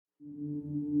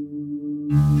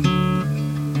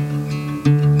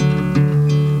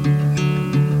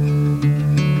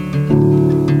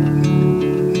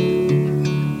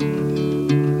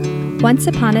Once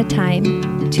upon a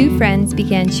time, two friends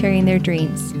began sharing their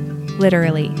dreams,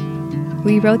 literally.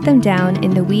 We wrote them down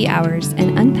in the wee hours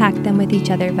and unpacked them with each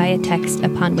other via text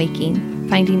upon waking,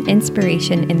 finding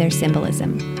inspiration in their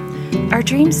symbolism. Our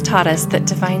dreams taught us that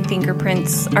divine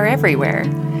fingerprints are everywhere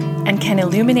and can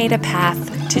illuminate a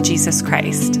path to Jesus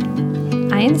Christ.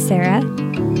 I am Sarah.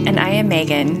 And I am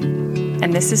Megan.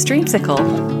 And this is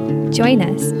Dreamsicle. Join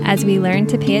us as we learn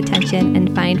to pay attention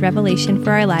and find revelation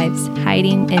for our lives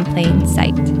hiding in plain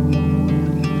sight.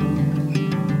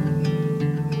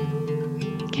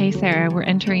 Okay, Sarah, we're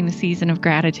entering the season of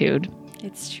gratitude.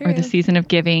 It's true. Or the season of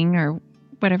giving, or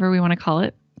whatever we want to call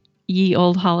it. Ye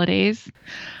old holidays.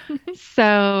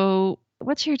 So,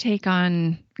 what's your take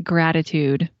on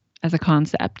gratitude as a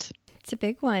concept? It's a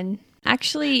big one.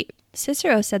 Actually,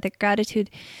 Cicero said that gratitude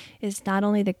is not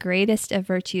only the greatest of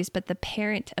virtues, but the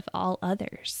parent of all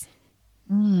others.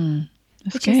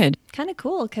 That's which good. Is kind of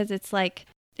cool because it's like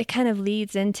it kind of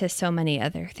leads into so many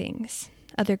other things,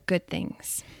 other good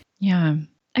things. Yeah.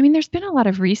 I mean, there's been a lot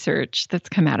of research that's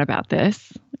come out about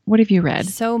this. What have you read?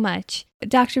 So much.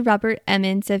 Dr. Robert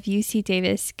Emmons of UC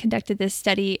Davis conducted this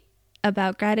study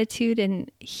about gratitude,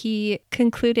 and he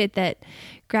concluded that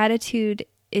gratitude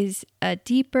is a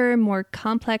deeper, more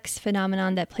complex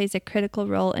phenomenon that plays a critical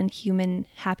role in human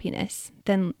happiness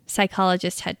than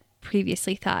psychologists had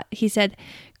previously thought. He said,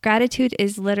 gratitude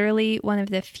is literally one of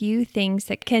the few things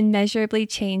that can measurably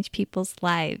change people's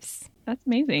lives. That's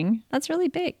amazing. That's really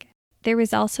big. There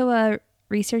was also a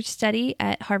research study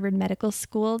at Harvard Medical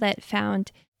School that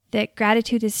found that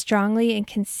gratitude is strongly and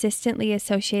consistently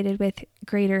associated with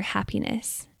greater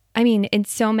happiness. I mean, in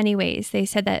so many ways. They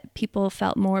said that people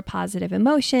felt more positive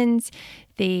emotions,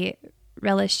 they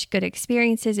relished good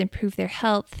experiences, improved their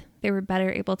health, they were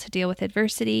better able to deal with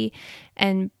adversity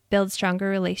and build stronger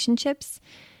relationships.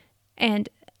 And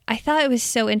I thought it was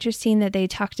so interesting that they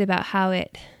talked about how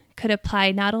it could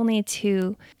apply not only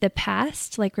to the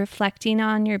past, like reflecting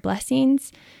on your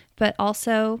blessings, but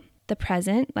also the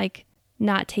present, like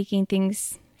not taking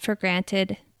things for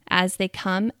granted as they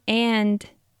come,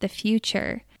 and the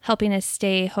future, helping us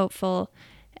stay hopeful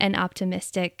and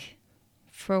optimistic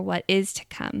for what is to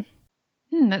come.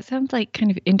 That sounds like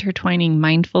kind of intertwining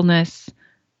mindfulness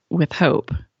with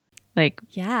hope. Like,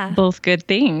 both good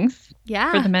things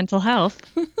for the mental health.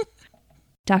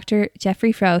 Dr.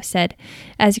 Jeffrey Froh said,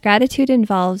 as gratitude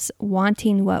involves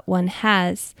wanting what one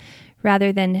has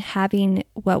rather than having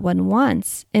what one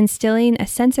wants, instilling a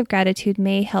sense of gratitude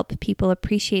may help people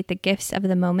appreciate the gifts of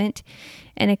the moment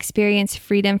and experience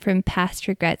freedom from past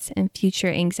regrets and future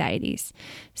anxieties.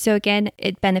 So again,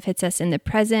 it benefits us in the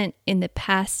present, in the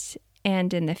past,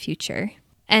 and in the future.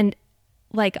 And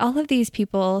like all of these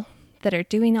people that are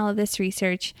doing all of this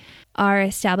research are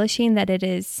establishing that it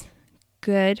is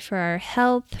good for our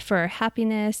health, for our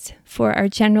happiness, for our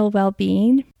general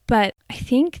well-being. But I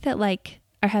think that like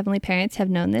our heavenly parents have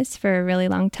known this for a really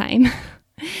long time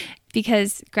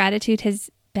because gratitude has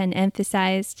been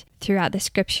emphasized throughout the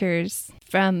scriptures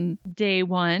from day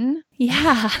one.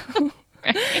 Yeah.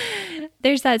 Right.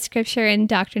 There's that scripture in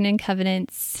Doctrine and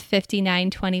Covenants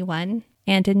 59:21.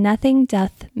 And in nothing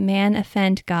doth man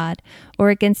offend God,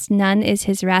 or against none is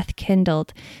his wrath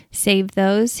kindled, save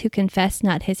those who confess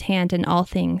not his hand in all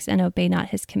things and obey not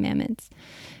his commandments.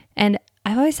 And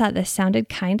I've always thought this sounded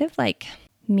kind of like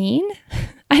mean.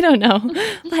 I don't know.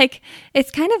 Like,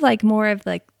 it's kind of like more of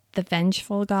like the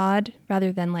vengeful God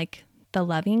rather than like the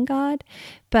loving God.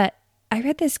 But I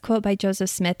read this quote by Joseph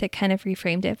Smith that kind of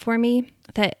reframed it for me,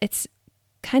 that it's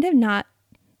kind of not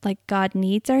like God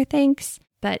needs our thanks,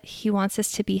 but he wants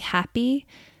us to be happy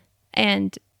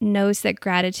and knows that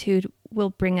gratitude will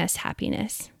bring us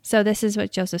happiness. So this is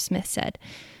what Joseph Smith said.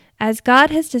 As God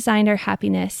has designed our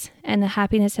happiness and the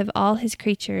happiness of all his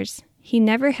creatures, he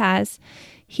never has,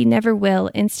 he never will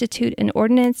institute an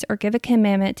ordinance or give a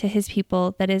commandment to his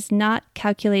people that is not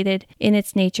calculated in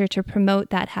its nature to promote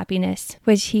that happiness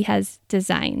which he has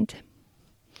designed.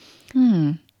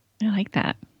 I like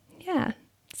that. Yeah.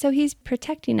 So he's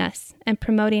protecting us and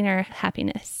promoting our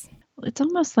happiness. It's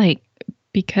almost like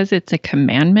because it's a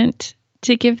commandment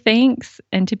to give thanks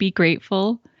and to be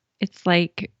grateful, it's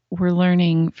like we're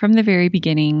learning from the very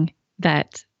beginning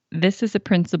that this is a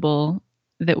principle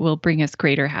that will bring us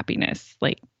greater happiness.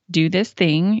 Like, do this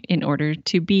thing in order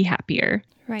to be happier.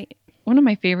 Right. One of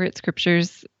my favorite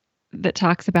scriptures that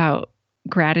talks about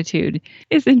gratitude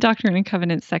is in Doctrine and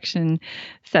Covenants section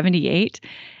 78.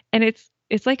 And it's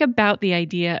like about the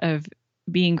idea of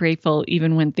being grateful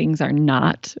even when things are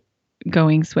not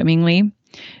going swimmingly.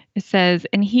 It says,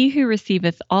 "And he who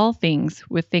receiveth all things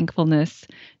with thankfulness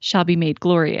shall be made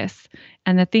glorious,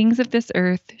 and the things of this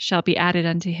earth shall be added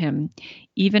unto him,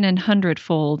 even an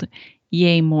hundredfold,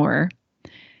 yea, more."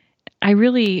 I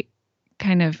really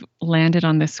kind of landed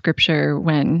on this scripture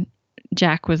when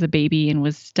Jack was a baby and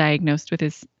was diagnosed with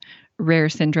his rare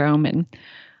syndrome. And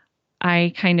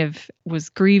I kind of was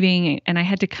grieving, and I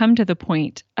had to come to the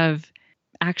point of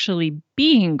actually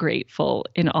being grateful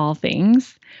in all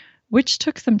things, which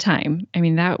took some time. I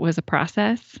mean, that was a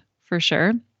process for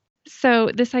sure.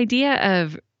 So this idea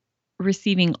of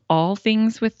receiving all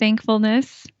things with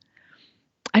thankfulness,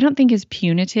 I don't think is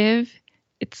punitive.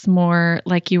 It's more,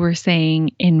 like you were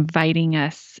saying, inviting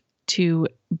us to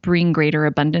bring greater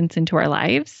abundance into our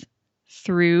lives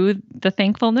through the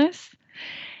thankfulness.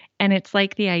 And it's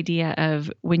like the idea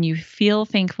of when you feel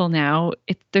thankful now,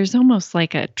 there's almost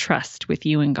like a trust with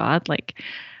you and God. Like,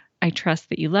 I trust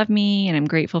that you love me, and I'm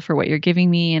grateful for what you're giving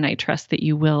me, and I trust that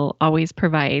you will always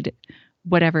provide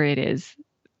whatever it is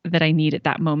that I need at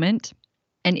that moment,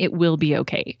 and it will be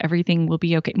okay. Everything will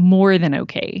be okay, more than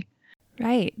okay.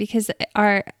 Right, because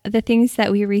the things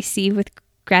that we receive with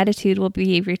gratitude will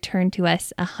be returned to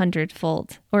us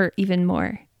 100-fold or even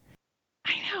more.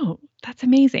 I know. That's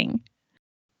amazing.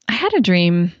 I had a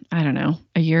dream, I don't know,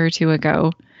 a year or two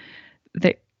ago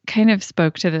that kind of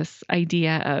spoke to this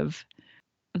idea of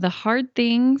the hard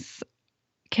things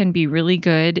can be really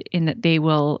good in that they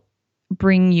will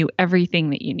bring you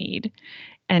everything that you need.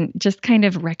 And just kind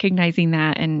of recognizing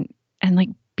that and like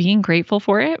being grateful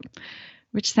for it,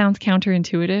 which sounds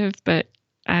counterintuitive, but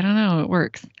I don't know, it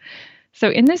works. So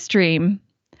in this dream,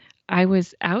 I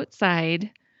was outside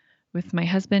with my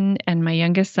husband and my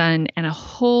youngest son and a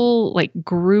whole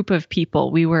group of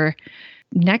people. We were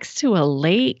next to a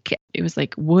lake. It was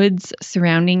like woods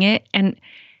surrounding it. And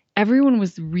everyone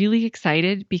was really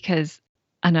excited because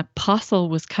an apostle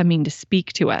was coming to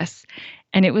speak to us.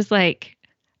 And it was like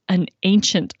an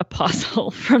ancient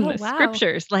apostle from the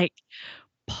scriptures, like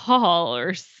Paul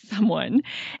or someone.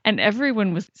 And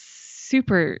everyone was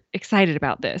super excited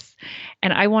about this.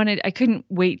 And I couldn't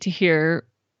wait to hear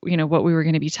what we were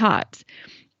going to be taught.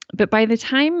 But by the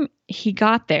time he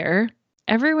got there,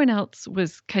 everyone else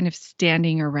was kind of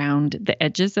standing around the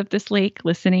edges of this lake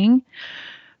listening.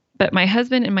 But my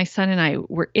husband and my son and I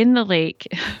were in the lake,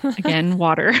 again,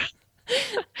 water,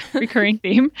 recurring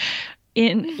theme,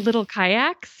 in little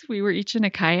kayaks. We were each in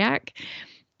a kayak.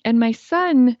 And my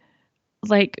son,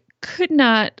 could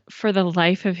not for the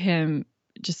life of him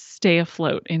just stay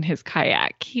afloat in his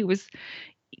kayak. He was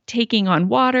taking on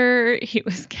water, he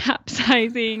was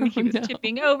capsizing, he was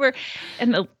tipping over,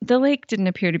 and the lake didn't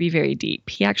appear to be very deep.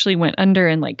 He actually went under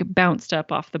and bounced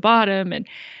up off the bottom. And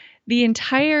the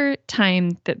entire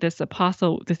time that this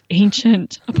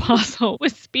ancient apostle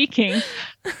was speaking,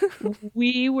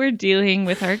 we were dealing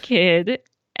with our kid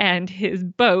and his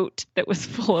boat that was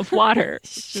full of water,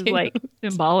 which is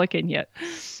symbolic and yet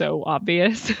so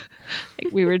obvious.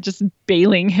 We were just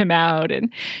bailing him out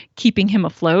and keeping him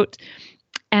afloat.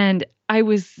 And I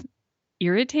was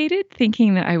irritated,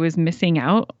 thinking that I was missing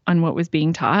out on what was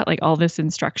being taught, all this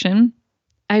instruction.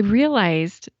 I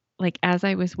realized, as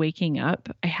I was waking up,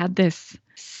 I had this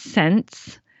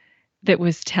sense that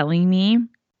was telling me,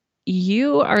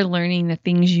 you are learning the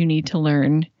things you need to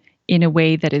learn in a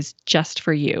way that is just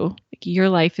for you. Your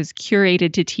life is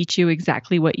curated to teach you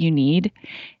exactly what you need.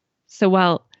 So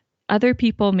while other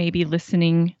people may be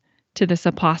listening to this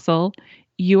apostle,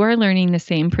 you are learning the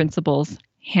same principles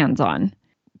hands-on,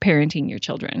 parenting your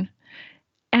children.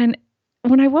 And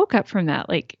when I woke up from that,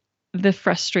 the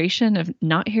frustration of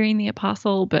not hearing the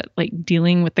apostle, but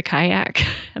dealing with the kayak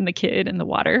and the kid and the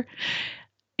water,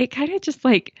 it kind of just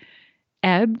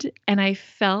ebbed. And I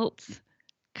felt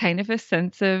kind of a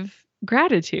sense of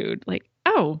gratitude.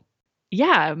 Oh,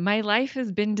 yeah, my life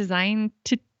has been designed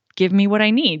to give me what I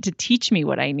need, to teach me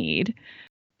what I need.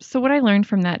 So what I learned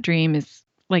from that dream is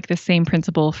the same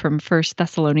principle from 1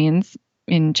 Thessalonians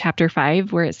in chapter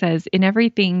 5, where it says, "In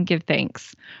everything give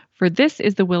thanks, for this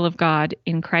is the will of God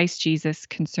in Christ Jesus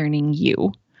concerning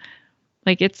you."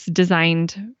 It's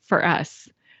designed for us.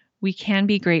 We can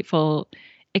be grateful,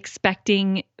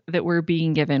 expecting that we're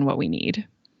being given what we need.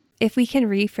 If we can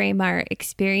reframe our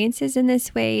experiences in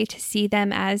this way to see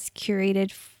them as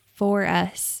curated for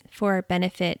us, for our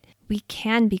benefit, we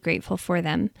can be grateful for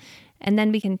them. And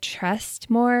then we can trust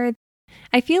more.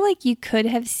 I feel like you could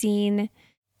have seen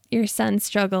your son's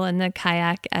struggle in the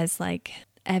kayak as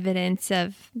evidence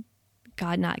of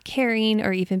God not caring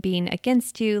or even being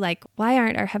against you. Why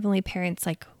aren't our heavenly parents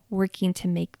working to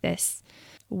make this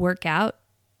work out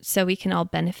so we can all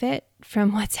benefit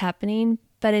from what's happening?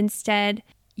 But instead,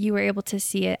 you were able to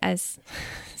see it as,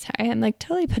 sorry, I'm like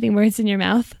totally putting words in your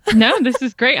mouth. No, this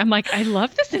is great. I'm like, I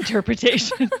love this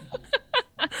interpretation.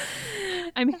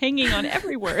 I'm hanging on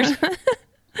every word.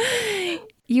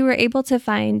 You were able to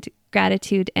find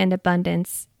gratitude and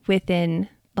abundance within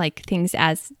like things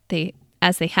as they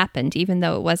happened, even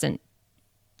though it wasn't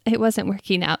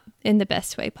working out in the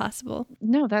best way possible.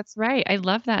 No, that's right. I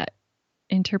love that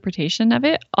interpretation of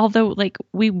it. Although like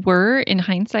we were in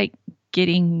hindsight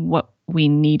getting what we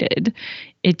needed.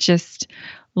 It just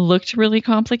looked really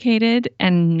complicated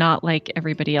and not like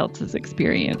everybody else's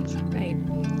experience. Right.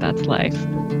 That's life.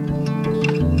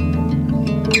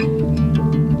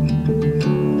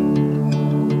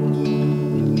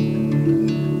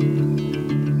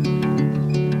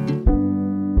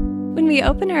 When we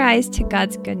open our eyes to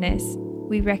God's goodness,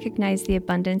 we recognize the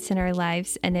abundance in our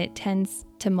lives and it tends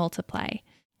to multiply.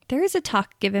 There is a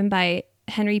talk given by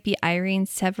Henry B. Eyring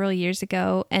several years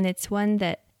ago, and it's one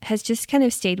that has just kind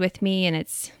of stayed with me, and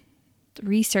it's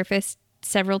resurfaced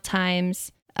several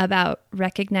times about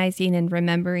recognizing and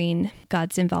remembering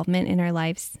God's involvement in our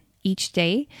lives each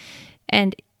day.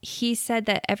 And he said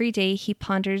that every day he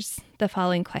ponders the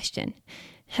following question: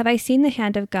 have I seen the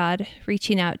hand of God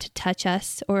reaching out to touch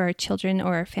us or our children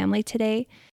or our family today?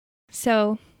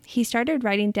 So he started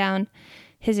writing down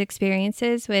his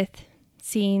experiences with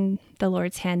seeing the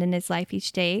Lord's hand in his life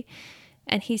each day.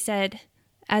 And he said,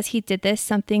 as he did this,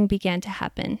 something began to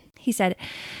happen. He said,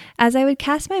 as I would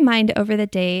cast my mind over the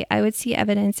day, I would see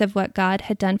evidence of what God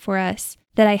had done for us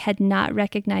that I had not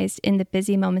recognized in the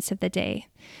busy moments of the day.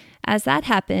 As that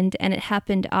happened, and it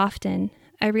happened often,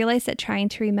 I realized that trying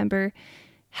to remember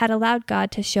had allowed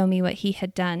God to show me what he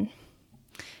had done.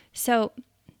 So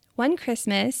one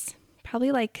Christmas,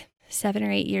 probably like 7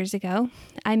 or 8 years ago,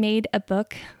 I made a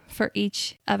book for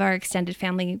each of our extended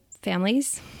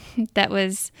families that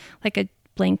was like a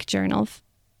blank journal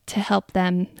to help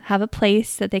them have a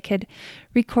place that they could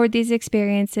record these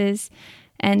experiences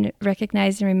and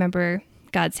recognize and remember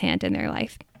God's hand in their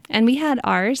life. And we had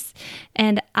ours,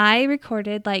 and I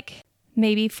recorded like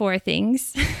maybe 4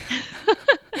 things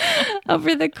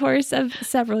over the course of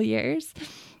several years.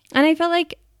 And I felt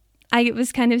like I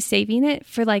was kind of saving it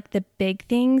for like the big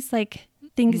things, like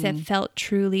things that felt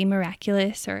truly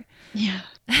miraculous or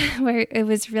where it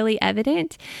was really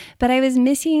evident. But I was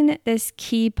missing this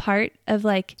key part of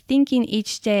like thinking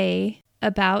each day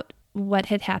about what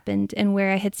had happened and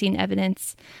where I had seen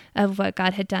evidence of what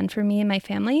God had done for me and my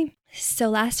family. So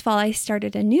last fall, I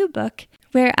started a new book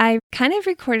where I kind of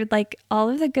recorded like all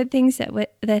of the good things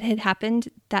that had happened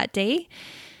that day,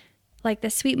 like the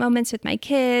sweet moments with my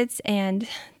kids and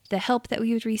the help that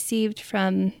we had received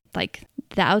from like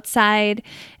the outside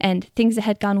and things that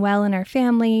had gone well in our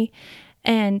family.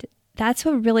 And that's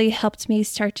what really helped me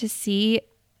start to see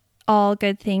all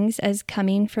good things as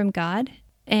coming from God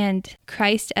and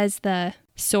Christ as the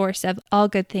source of all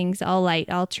good things, all light,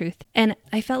 all truth. And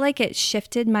I felt like it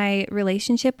shifted my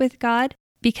relationship with God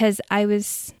because I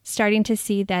was starting to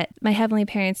see that my heavenly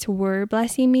parents were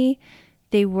blessing me.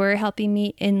 They were helping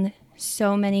me in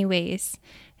so many ways.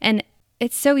 And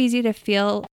it's so easy to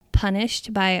feel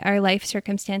punished by our life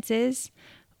circumstances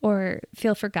or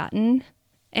feel forgotten.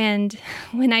 And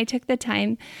when I took the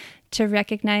time to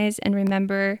recognize and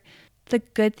remember the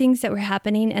good things that were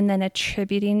happening and then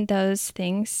attributing those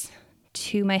things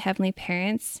to my heavenly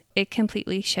parents, it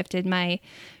completely shifted my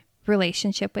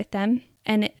relationship with them.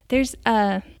 And there's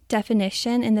a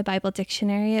definition in the Bible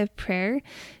dictionary of prayer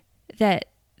that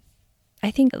I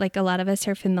think like a lot of us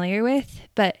are familiar with,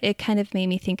 but it kind of made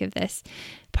me think of this.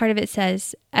 Part of it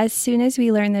says, as soon as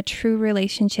we learn the true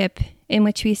relationship in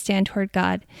which we stand toward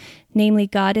God, namely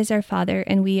God is our Father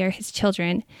and we are his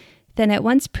children, then at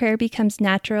once prayer becomes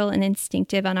natural and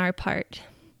instinctive on our part.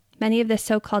 Many of the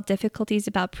so-called difficulties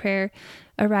about prayer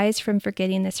arise from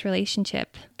forgetting this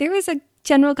relationship. There was a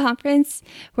general conference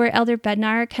where Elder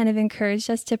Bednar kind of encouraged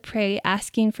us to pray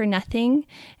asking for nothing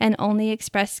and only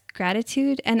express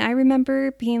gratitude. And I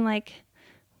remember being like,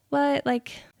 what?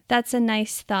 Like, that's a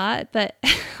nice thought, but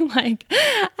like,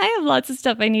 I have lots of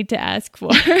stuff I need to ask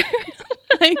for.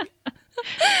 Like,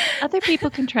 other people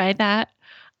can try that.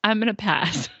 I'm going to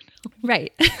pass.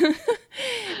 Right.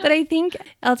 But I think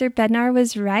Elder Bednar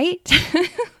was right.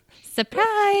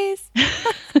 Surprise!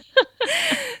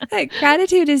 That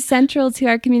gratitude is central to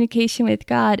our communication with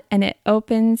God, and it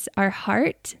opens our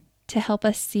heart to help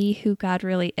us see who God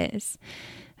really is.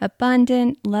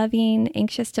 Abundant, loving,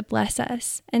 anxious to bless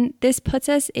us. And this puts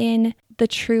us in the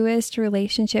truest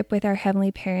relationship with our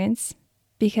heavenly parents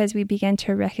because we begin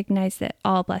to recognize that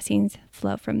all blessings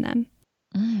flow from them.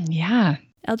 Yeah.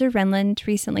 Elder Renland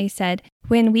recently said,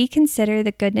 "When we consider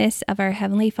the goodness of our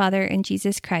Heavenly Father and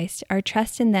Jesus Christ, our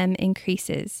trust in them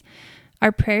increases.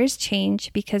 Our prayers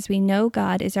change because we know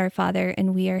God is our Father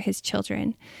and we are His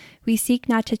children. We seek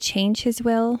not to change His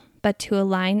will, but to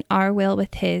align our will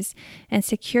with His and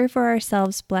secure for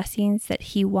ourselves blessings that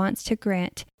He wants to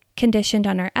grant, conditioned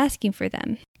on our asking for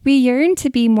them. We yearn to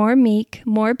be more meek,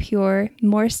 more pure,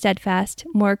 more steadfast,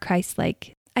 more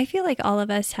Christ-like." I feel like all of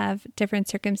us have different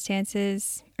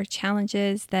circumstances or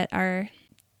challenges that are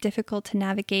difficult to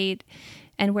navigate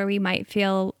and where we might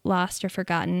feel lost or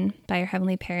forgotten by our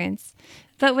heavenly parents.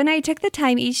 But when I took the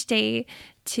time each day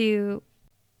to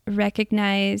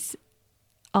recognize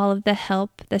all of the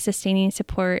help, the sustaining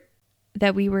support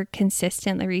that we were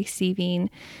consistently receiving,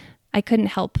 I couldn't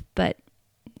help but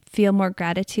feel more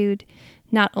gratitude,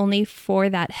 not only for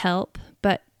that help,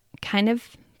 but kind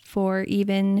of for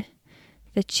even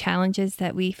the challenges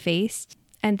that we faced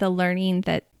and the learning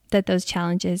that those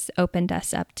challenges opened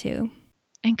us up to.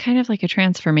 And kind of like a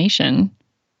transformation,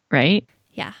 right?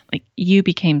 Yeah. Like you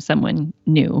became someone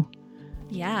new.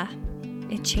 Yeah.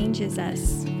 It changes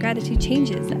us. Gratitude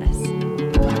changes us.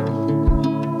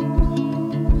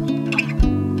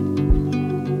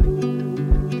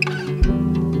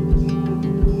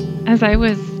 As I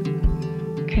was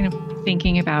kind of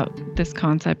thinking about this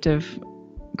concept of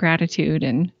gratitude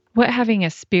and what having a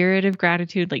spirit of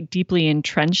gratitude, like deeply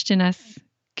entrenched in us,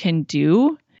 can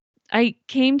do, I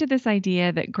came to this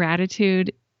idea that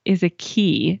gratitude is a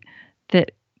key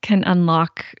that can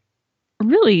unlock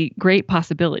really great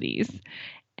possibilities.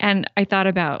 And I thought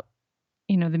about,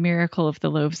 the miracle of the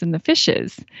loaves and the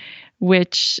fishes,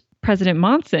 which President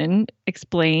Monson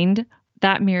explained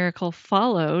that miracle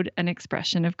followed an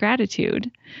expression of gratitude.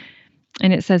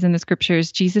 And it says in the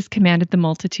scriptures, Jesus commanded the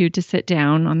multitude to sit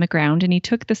down on the ground, and he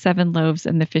took the 7 loaves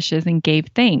and the fishes and gave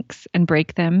thanks and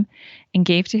brake them and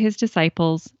gave to his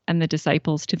disciples and the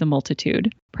disciples to the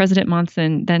multitude. President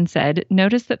Monson then said,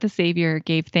 "Notice that the Savior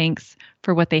gave thanks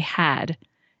for what they had,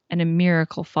 and a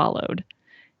miracle followed.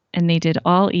 And they did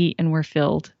all eat and were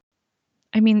filled."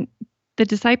 I mean, the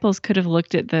disciples could have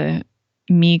looked at the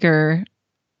meager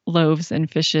loaves and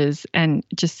fishes and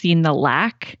just seen the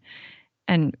lack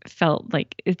and felt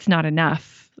like it's not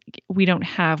enough. We don't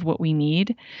have what we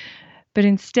need. But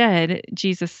instead,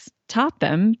 Jesus taught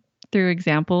them through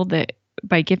example that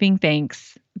by giving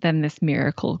thanks, then this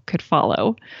miracle could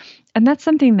follow. And that's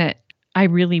something that I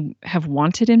really have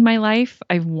wanted in my life.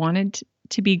 I've wanted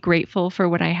to be grateful for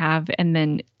what I have and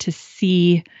then to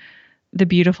see the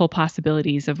beautiful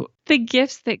possibilities of the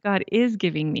gifts that God is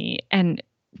giving me and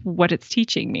what it's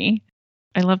teaching me.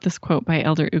 I love this quote by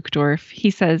Elder Uchtdorf. He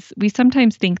says, "We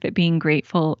sometimes think that being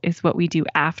grateful is what we do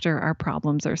after our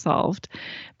problems are solved,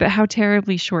 but how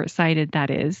terribly short-sighted that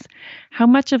is. How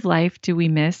much of life do we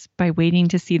miss by waiting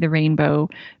to see the rainbow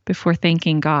before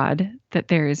thanking God that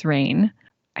there is rain?"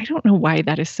 I don't know why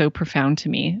that is so profound to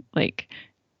me. Like,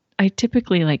 I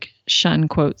typically shun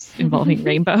quotes involving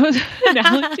rainbows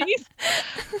analogies,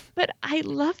 but I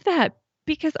love that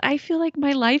because I feel like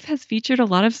my life has featured a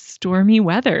lot of stormy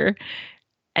weather.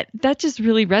 That just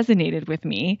really resonated with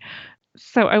me.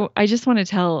 So I just want to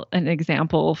tell an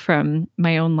example from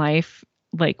my own life,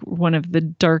 like one of the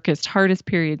darkest, hardest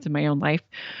periods of my own life,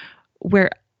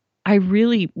 where I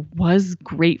really was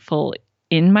grateful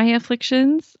in my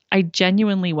afflictions. I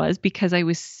genuinely was, because I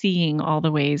was seeing all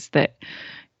the ways that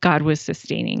God was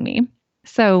sustaining me.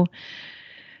 So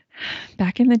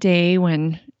back in the day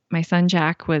when my son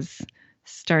Jack was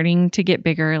starting to get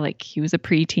bigger, like he was a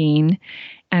preteen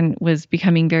and was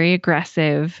becoming very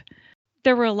aggressive,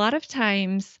 there were a lot of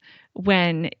times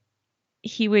when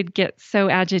he would get so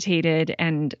agitated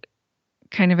and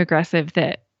kind of aggressive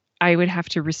that I would have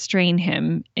to restrain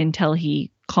him until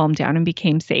he calmed down and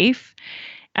became safe.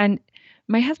 And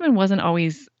my husband wasn't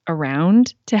always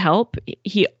around to help.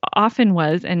 He often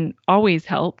was and always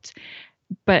helped,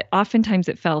 but oftentimes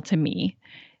it fell to me.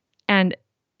 And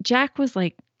Jack was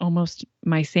like almost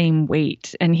my same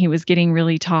weight, and he was getting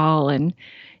really tall and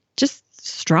just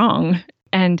strong.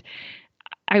 And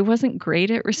I wasn't great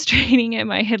at restraining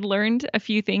him. I had learned a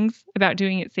few things about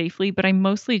doing it safely, but I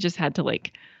mostly just had to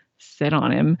sit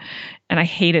on him, and I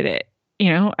hated it.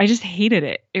 I just hated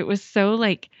it. It was so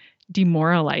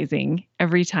demoralizing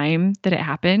every time that it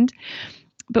happened.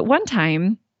 But one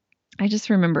time, I just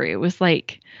remember it was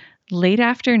late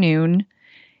afternoon,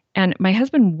 and my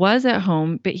husband was at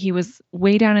home, but he was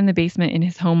way down in the basement in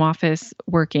his home office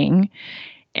working.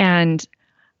 And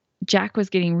Jack was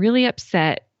getting really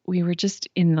upset. We were just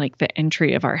in the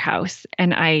entry of our house,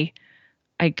 and I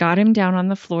got him down on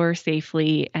the floor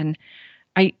safely, and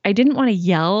I didn't want to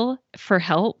yell for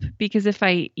help, because if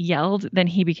I yelled, then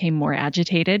he became more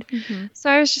agitated. Mm-hmm. So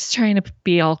I was just trying to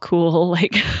be all cool,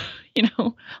 like,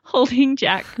 holding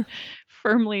Jack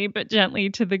firmly but gently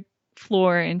to the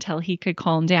floor until he could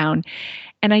calm down.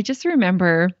 And I just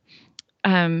remember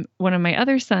one of my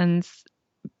other son's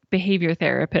behavior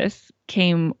therapists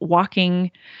came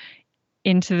walking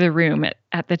into the room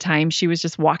at the time. She was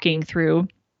just walking through,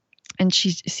 and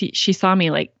she saw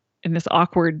me like in this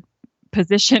awkward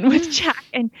position with Jack,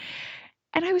 and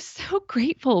I was so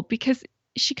grateful, because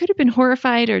she could have been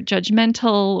horrified or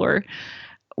judgmental or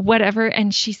whatever,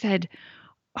 and she said,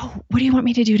 "Oh, what do you want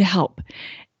me to do to help?"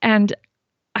 And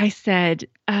I said,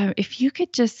 "If you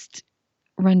could just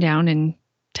run down and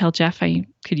tell Jeff I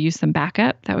could use some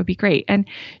backup, that would be great." And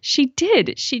she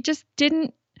did. She just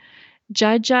didn't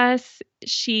judge us.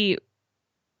 She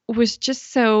was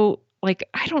just so, like,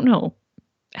 I don't know,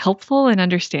 helpful and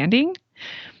understanding.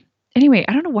 Anyway,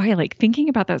 I don't know why, like, thinking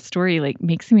about that story, like,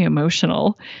 makes me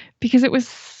emotional, because it was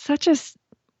such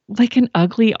like an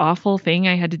ugly, awful thing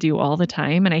I had to do all the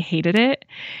time, and I hated it.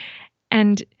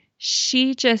 And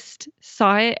she just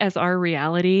saw it as our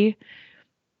reality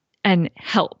and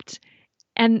helped.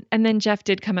 And then Jeff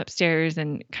did come upstairs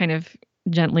and kind of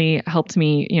gently helped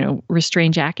me,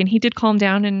 restrain Jack, and he did calm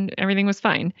down and everything was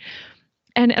fine.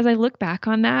 And as I look back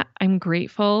on that, I'm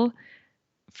grateful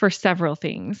for several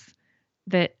things.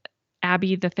 That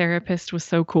Abby, the therapist, was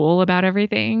so cool about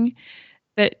everything.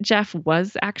 That Jeff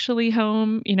was actually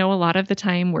home, a lot of the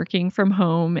time, working from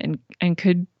home, and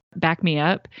could back me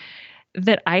up.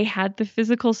 That I had the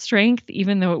physical strength,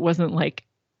 even though it wasn't like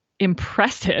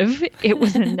impressive, it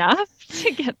was enough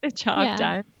to get the job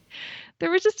done. There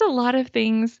were just a lot of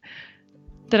things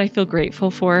that I feel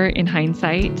grateful for in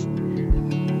hindsight.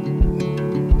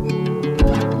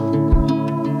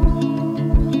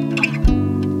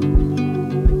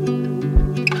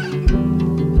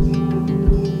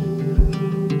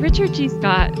 Richard G.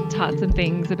 Scott taught some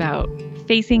things about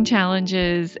facing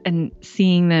challenges and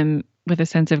seeing them with a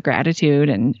sense of gratitude,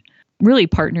 and really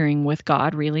partnering with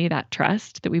God, really, that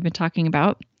trust that we've been talking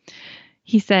about.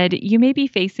 He said, "You may be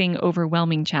facing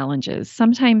overwhelming challenges.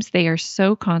 Sometimes they are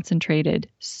so concentrated,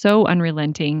 so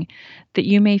unrelenting, that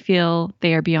you may feel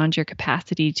they are beyond your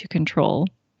capacity to control.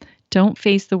 Don't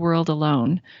face the world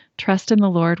alone. Trust in the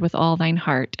Lord with all thine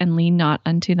heart, and lean not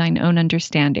unto thine own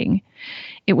understanding.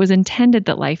 It was intended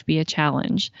that life be a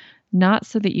challenge, not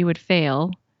so that you would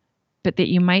fail, but that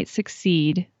you might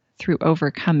succeed through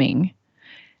overcoming."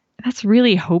 That's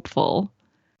really hopeful.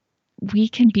 We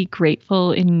can be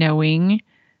grateful in knowing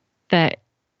that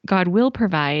God will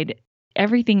provide.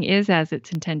 Everything is as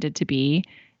it's intended to be,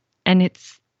 and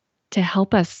it's to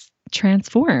help us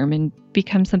transform and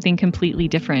become something completely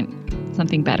different,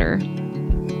 something better.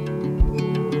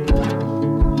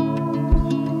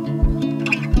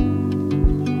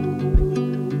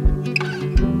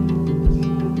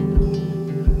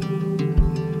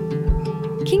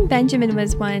 King Benjamin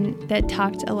was one that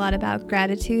talked a lot about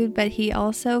gratitude, but he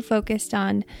also focused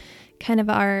on kind of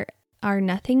our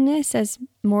nothingness as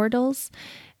mortals.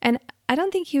 And I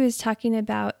don't think he was talking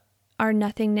about our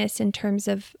nothingness in terms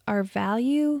of our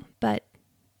value, but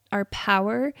our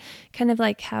power. Kind of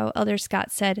like how Elder Scott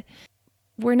said,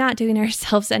 we're not doing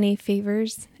ourselves any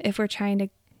favors if we're trying to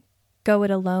go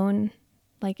it alone,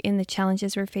 like in the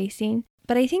challenges we're facing.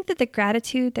 But I think that the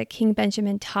gratitude that King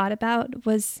Benjamin taught about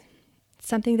was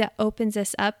something that opens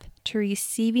us up to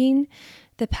receiving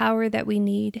the power that we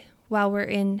need while we're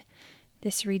in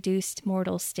this reduced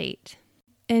mortal state.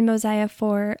 In Mosiah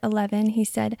 4:11, he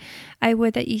said, "I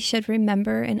would that ye should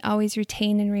remember and always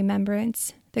retain in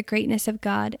remembrance the greatness of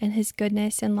God and his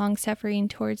goodness and long-suffering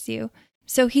towards you."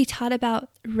 So he taught about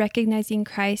recognizing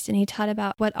Christ, and he taught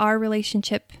about what our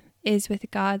relationship is with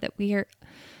God, that we are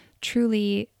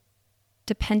truly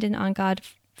dependent on God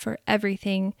for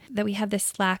everything, that we have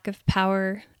this lack of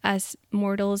power as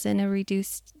mortals in a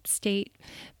reduced state.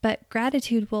 But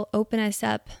gratitude will open us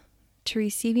up to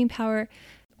receiving power.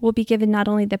 We'll be given not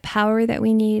only the power that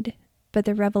we need, but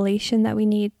the revelation that we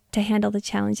need to handle the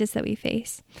challenges that we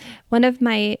face. One of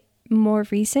my more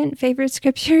recent favorite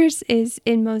scriptures is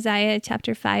in Mosiah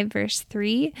chapter 5, verse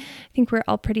 3. I think we're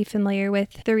all pretty familiar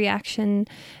with the reaction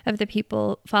of the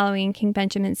people following King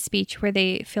Benjamin's speech, where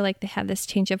they feel like they have this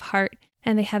change of heart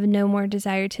and they have no more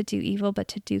desire to do evil, but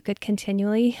to do good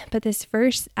continually. But this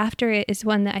verse after it is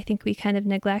one that I think we kind of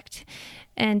neglect.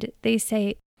 And they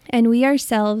say, "And we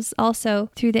ourselves also,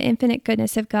 through the infinite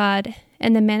goodness of God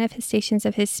and the manifestations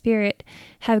of his Spirit,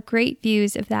 have great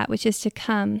views of that which is to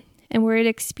come. And were it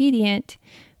expedient,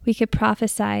 we could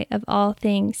prophesy of all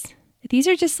things." These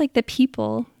are just like the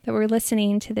people that were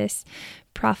listening to this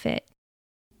prophet.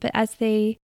 But as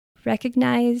they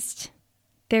recognized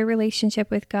their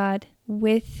relationship with God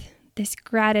with this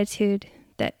gratitude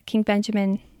that King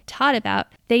Benjamin taught about,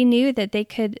 they knew that they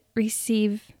could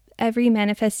receive every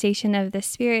manifestation of the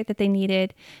Spirit that they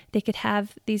needed. They could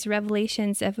have these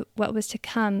revelations of what was to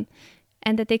come,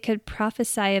 and that they could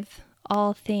prophesy of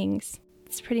all things.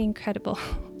 It's pretty incredible.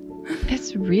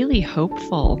 It's really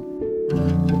hopeful.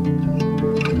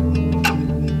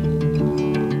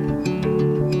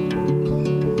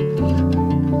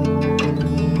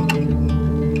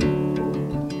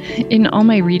 In all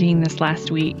my reading this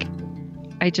last week,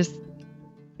 I just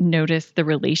noticed the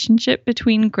relationship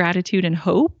between gratitude and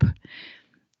hope.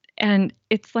 And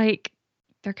it's like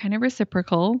they're kind of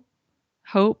reciprocal.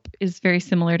 Hope is very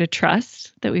similar to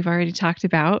trust that we've already talked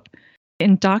about.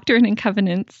 In Doctrine and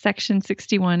Covenants, section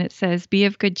 61, it says, "Be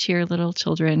of good cheer, little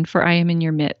children, for I am in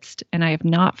your midst, and I have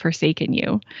not forsaken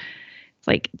you." It's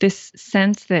like this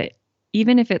sense that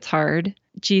even if it's hard,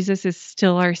 Jesus is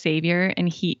still our Savior, and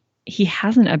He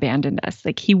hasn't abandoned us.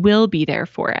 Like, He will be there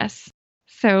for us.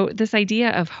 So this idea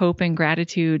of hope and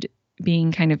gratitude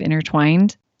being kind of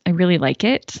intertwined, I really like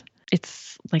it.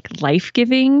 It's like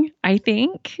life-giving, I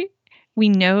think. We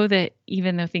know that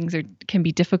even though things can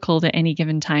be difficult at any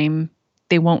given time,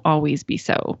 they won't always be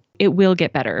so. It will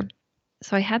get better.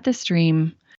 So I had this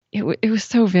dream. It was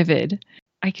so vivid.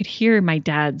 I could hear my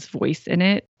dad's voice in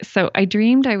it. So I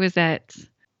dreamed I was at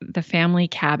the family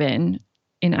cabin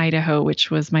in Idaho, which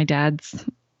was my dad's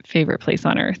favorite place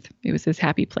on earth. It was his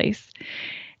happy place.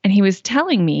 And he was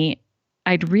telling me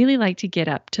I'd really like to get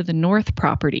up to the north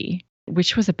property,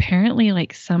 which was apparently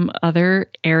like some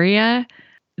other area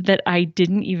that I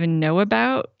didn't even know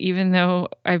about, even though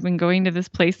I've been going to this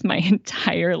place my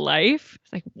entire life.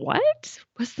 It's like, what?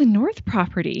 What's the north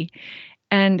property?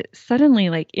 And suddenly,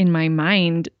 like in my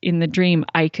mind, in the dream,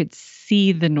 I could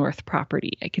see the north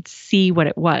property. I could see what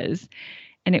it was.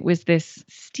 And it was this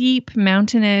steep,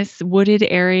 mountainous, wooded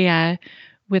area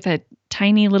with a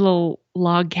tiny little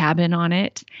log cabin on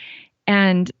it.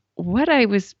 And what I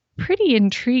was pretty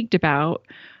intrigued about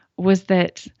was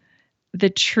that the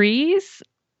trees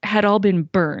had all been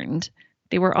burned.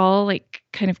 They were all like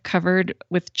kind of covered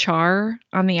with char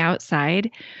on the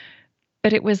outside.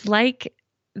 But it was like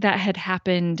that had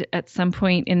happened at some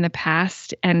point in the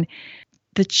past, and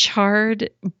the charred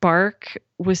bark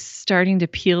was starting to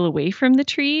peel away from the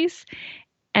trees,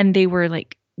 and they were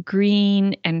like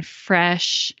green and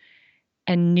fresh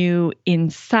and new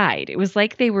inside. It was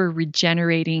like they were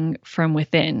regenerating from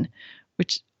within,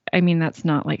 which, I mean, that's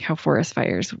not like how forest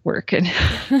fires work and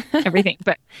everything,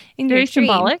 but very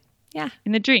symbolic. Yeah.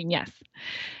 In the dream, yes.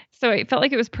 So I felt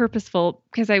like it was purposeful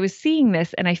because I was seeing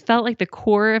this and I felt like the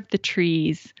core of the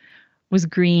trees was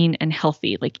green and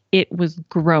healthy, like it was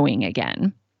growing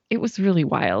again. It was really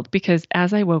wild because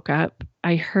as I woke up,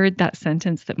 I heard that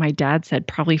sentence that my dad said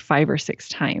probably 5 or 6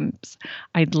 times.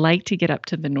 I'd like to get up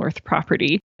to the north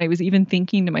property. I was even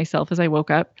thinking to myself as I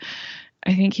woke up,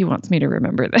 I think he wants me to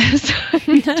remember this. I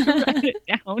need to write it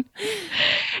down.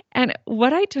 And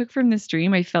what I took from this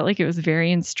dream, I felt like it was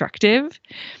very instructive.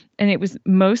 And it was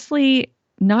mostly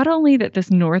not only that this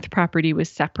north property was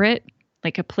separate,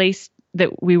 like a place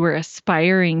that we were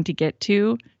aspiring to get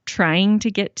to, trying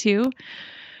to get to,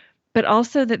 but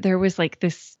also that there was like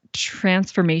this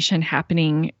transformation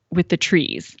happening with the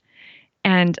trees.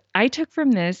 And I took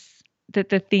from this that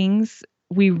the things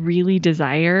we really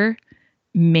desire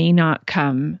may not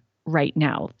come right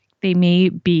now. They may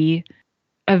be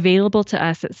available to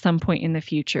us at some point in the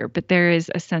future, but there is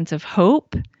a sense of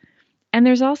hope. And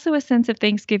there's also a sense of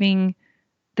thanksgiving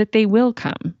that they will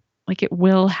come, like it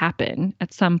will happen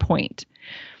at some point.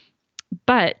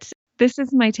 But this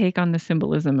is my take on the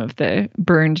symbolism of the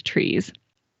burned trees.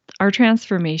 Our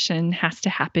transformation has to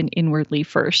happen inwardly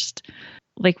first.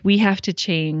 Like we have to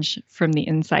change from the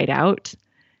inside out.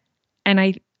 And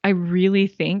I really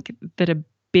think that a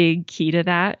big key to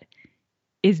that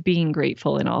is being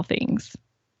grateful in all things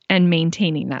and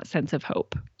maintaining that sense of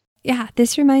hope. Yeah,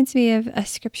 this reminds me of a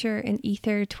scripture in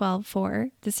Ether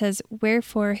 12:4 that says,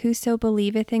 "Wherefore whoso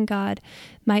believeth in God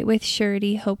might with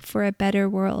surety hope for a better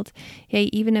world, yea,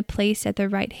 even a place at the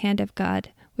right hand of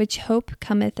God, which hope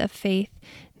cometh of faith,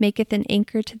 maketh an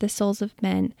anchor to the souls of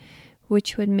men,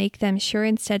 which would make them sure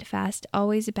and steadfast,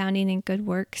 always abounding in good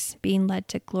works, being led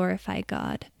to glorify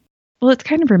God." Well, it's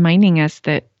kind of reminding us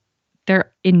that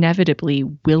there inevitably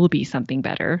will be something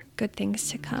better. Good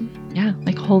things to come. Yeah,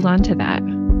 like hold on to that.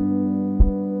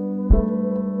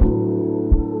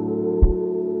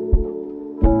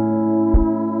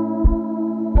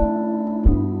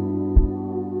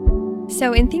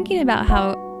 So in thinking about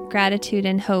how gratitude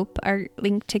and hope are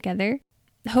linked together,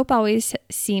 hope always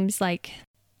seems like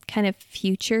kind of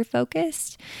future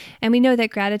focused. And we know that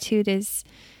gratitude is,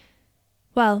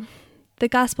 well, the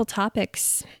Gospel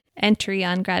Topics entry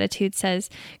on gratitude says,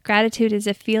 gratitude is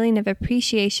a feeling of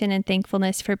appreciation and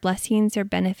thankfulness for blessings or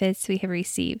benefits we have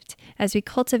received. As we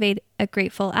cultivate a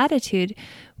grateful attitude,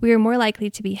 we are more likely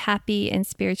to be happy and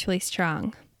spiritually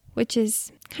strong, which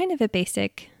is kind of a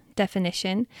basic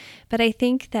definition. But I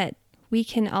think that we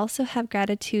can also have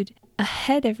gratitude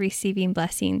ahead of receiving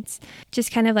blessings.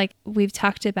 Just kind of like we've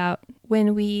talked about,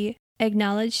 when we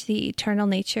acknowledge the eternal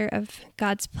nature of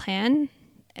God's plan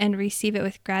and receive it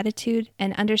with gratitude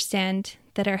and understand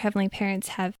that our heavenly parents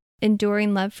have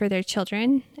enduring love for their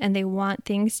children and they want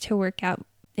things to work out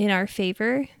in our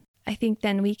favor, I think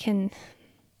then we can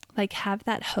like have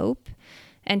that hope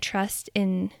and trust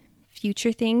in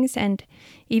future things and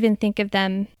even think of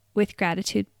them with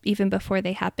gratitude even before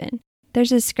they happen.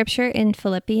 There's a scripture in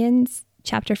Philippians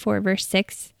chapter 4, verse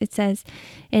 6. It says,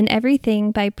 "In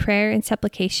everything by prayer and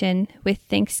supplication with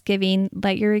thanksgiving,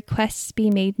 let your requests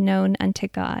be made known unto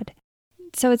God."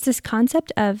 So it's this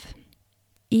concept of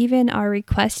even our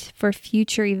requests for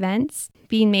future events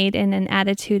being made in an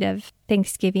attitude of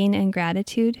thanksgiving and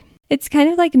gratitude. It's kind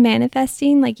of like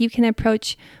manifesting, like you can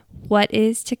approach what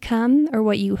is to come or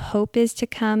what you hope is to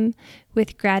come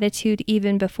with gratitude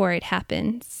even before it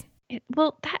happens.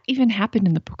 Well, that even happened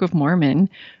in the Book of Mormon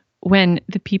when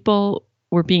the people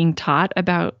were being taught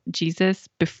about Jesus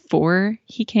before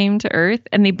he came to earth,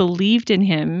 and they believed in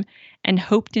him and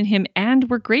hoped in him and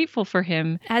were grateful for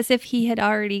him. As if he had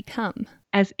already come.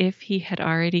 As if he had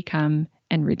already come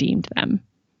and redeemed them.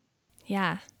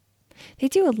 Yeah. They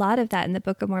do a lot of that in the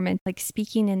Book of Mormon, like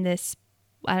speaking in this,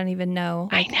 I don't even know.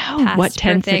 Like I know what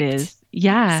tense it is.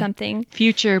 Yeah. Something.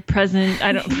 Future, present,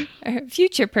 I don't.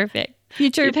 Future perfect.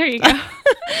 Future. There you go.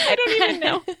 I don't even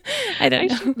know. I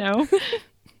should know.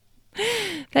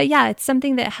 But yeah, it's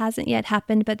something that hasn't yet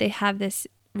happened, but they have this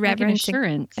reverence.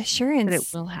 Like assurance. That it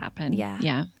will happen. Yeah.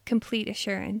 Yeah. Complete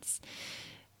assurance.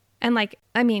 And like,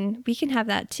 I mean, we can have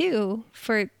that too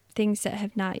for things that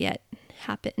have not yet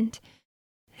happened.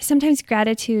 Sometimes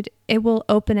gratitude, it will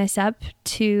open us up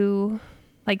to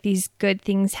like these good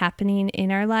things happening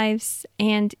in our lives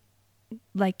and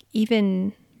like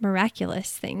even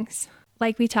miraculous things.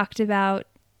 Like we talked about,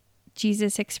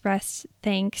 Jesus expressed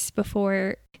thanks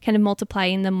before kind of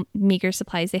multiplying the meager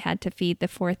supplies they had to feed the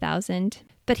 4,000.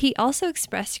 But he also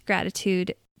expressed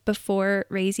gratitude before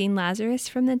raising Lazarus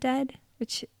from the dead,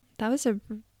 which that was a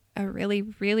really,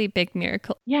 really big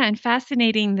miracle. Yeah, and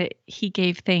fascinating that he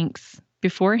gave thanks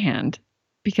beforehand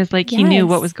because like he knew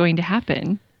what was going to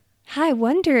happen. I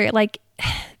wonder, like,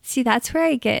 see, that's where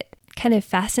I get kind of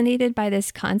fascinated by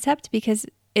this concept, because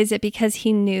is it because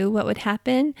he knew what would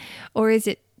happen, or is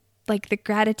it like the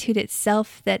gratitude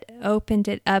itself that opened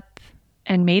it up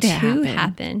and made it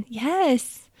happen?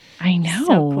 Yes. I know.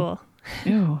 So cool.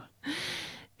 Ew.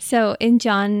 So in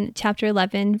John chapter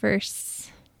 11,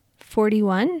 verse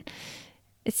 41,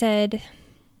 it said,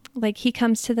 like, he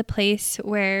comes to the place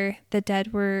where the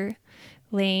dead were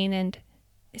laying, and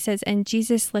it says, "And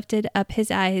Jesus lifted up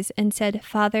his eyes and said,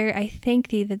 Father, I thank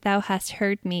thee that thou hast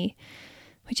heard me."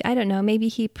 Which I don't know, maybe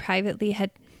he privately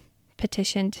had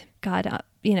petitioned God,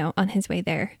 on his way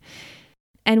there.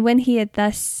 "And when he had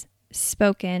thus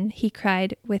spoken, he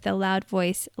cried with a loud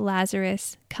voice,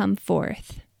 Lazarus, come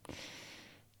forth."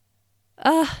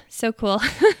 Oh, so cool.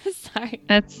 Sorry.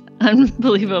 That's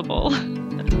unbelievable.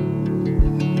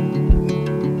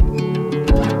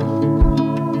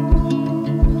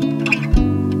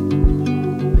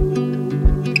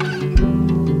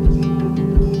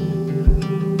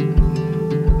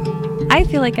 I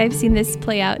feel like I've seen this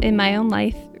play out in my own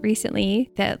life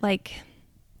recently, that like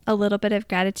a little bit of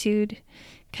gratitude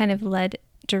kind of led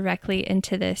directly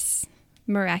into this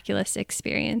miraculous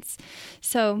experience.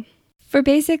 So for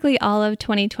basically all of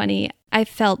 2020, I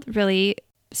felt really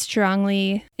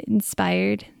strongly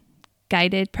inspired,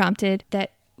 guided, prompted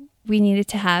that we needed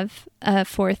to have a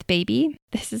fourth baby.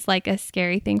 This is like a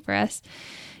scary thing for us.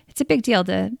 It's a big deal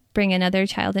to bring another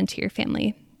child into your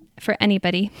family for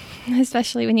anybody,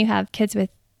 especially when you have kids with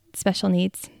special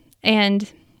needs. And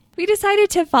we decided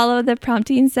to follow the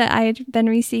promptings that I had been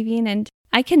receiving, and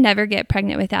I can never get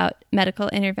pregnant without medical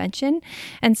intervention.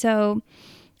 And so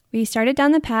we started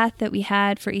down the path that we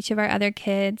had for each of our other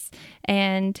kids,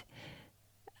 and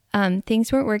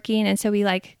things weren't working. And so we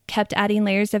like kept adding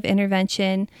layers of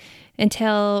intervention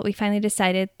until we finally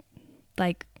decided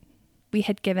like we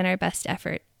had given our best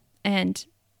effort and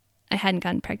I hadn't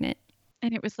gotten pregnant.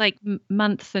 And it was like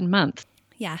months and months.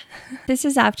 Yeah. This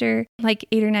is after like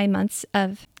 8 or 9 months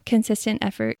of consistent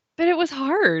effort. But it was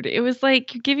hard. It was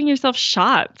like you're giving yourself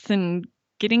shots and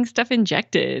getting stuff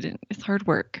injected. It's hard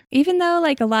work. Even though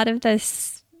like a lot of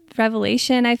this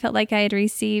revelation I felt like I had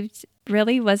received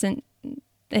really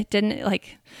it didn't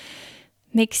like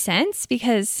make sense,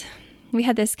 because we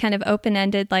had this kind of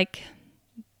open-ended, like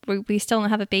we still don't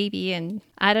have a baby, and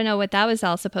I don't know what that was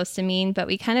all supposed to mean, but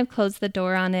we kind of closed the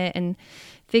door on it and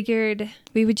figured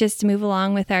we would just move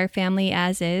along with our family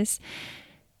as is.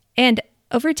 And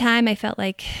over time, I felt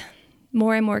like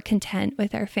more and more content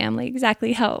with our family,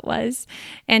 exactly how it was.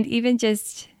 And even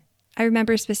just, I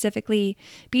remember specifically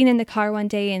being in the car one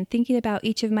day and thinking about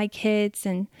each of my kids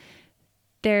and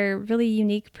their really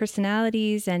unique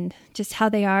personalities and just how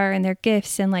they are and their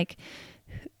gifts and like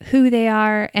who they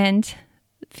are, and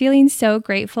feeling so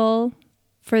grateful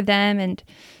for them and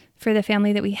for the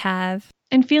family that we have.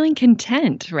 And feeling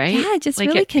content, right? Yeah, just like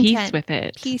really at content. Peace with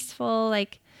it. Peaceful.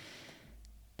 Like,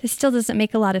 this still doesn't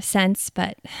make a lot of sense,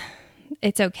 but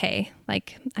it's okay.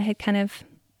 Like, I had kind of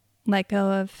let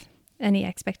go of any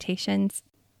expectations.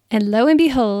 And lo and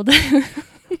behold,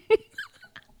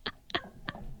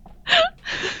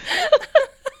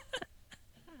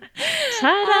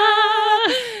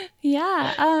 ta-da!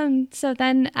 yeah. So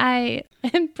then I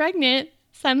am pregnant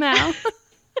somehow.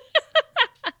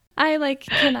 I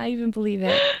cannot even believe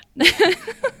it.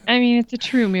 I mean, it's a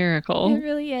true miracle. It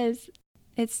really is.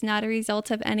 It's not a result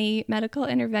of any medical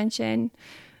intervention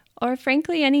or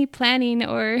frankly any planning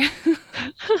or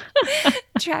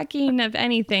tracking of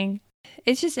anything.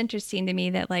 It's just interesting to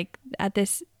me that at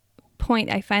this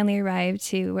point I finally arrived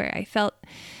to where I felt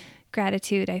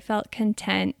gratitude, I felt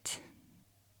content.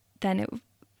 Then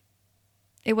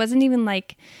it wasn't even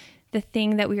the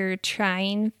thing that we were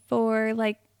trying for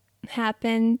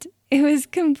happened. It was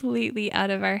completely out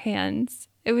of our hands.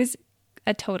 It was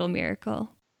a total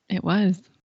miracle. It was.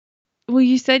 Well,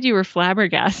 you said you were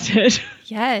flabbergasted.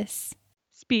 Yes.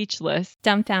 Speechless.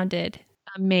 Dumbfounded.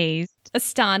 Amazed.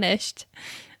 Astonished.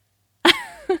 Oh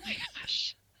my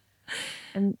gosh.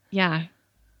 And yeah.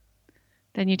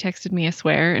 Then you texted me a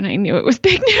swear and I knew it was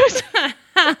big news.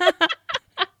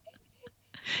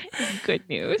 Good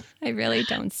news. I really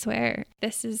don't swear.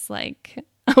 This is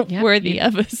Yeah, worthy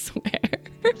of a swear.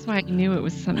 That's why I knew it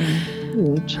was something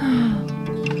huge.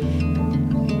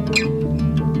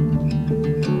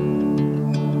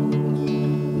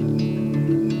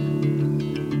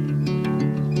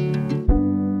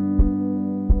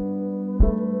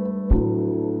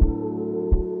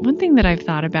 One thing that I've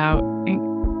thought about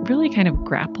and really kind of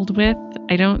grappled with,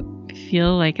 I don't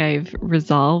feel like I've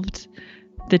resolved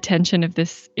the tension of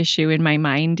this issue in my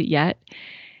mind yet,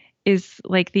 is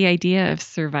the idea of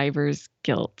survivor's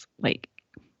guilt.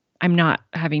 I'm not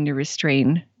having to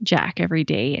restrain Jack every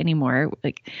day anymore.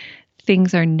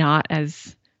 Things are not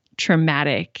as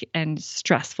traumatic and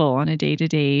stressful on a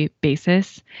day-to-day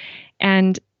basis.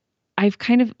 And I've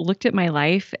kind of looked at my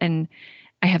life and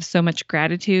I have so much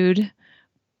gratitude,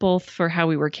 both for how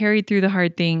we were carried through the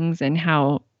hard things and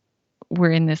how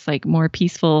we're in this more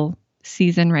peaceful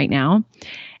season right now.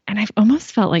 And I've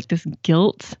almost felt this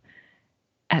guilt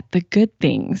at the good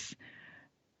things,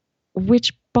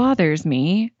 which bothers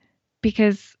me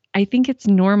because I think it's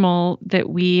normal that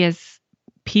we as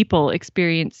people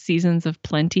experience seasons of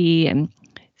plenty and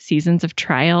seasons of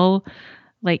trial.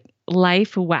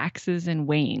 Life waxes and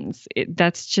wanes.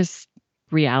 That's just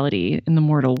reality in the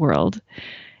mortal world.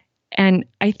 And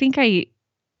I think I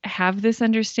have this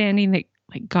understanding that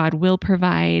God will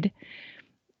provide,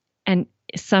 and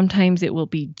sometimes it will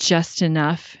be just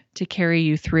enough to carry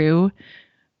you through,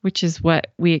 which is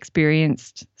what we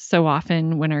experienced so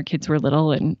often when our kids were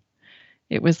little and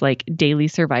it was daily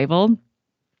survival.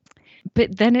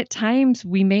 But then at times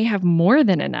we may have more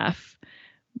than enough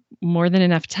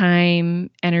time,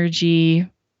 energy,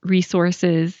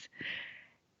 resources.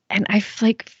 And I've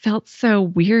felt so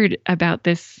weird about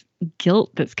this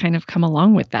guilt that's kind of come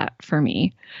along with that for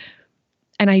me.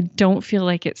 And I don't feel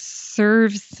like it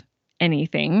serves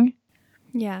anything.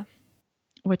 Yeah.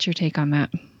 What's your take on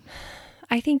that?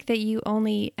 I think that you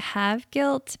only have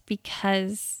guilt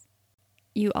because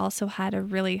you also had a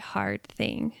really hard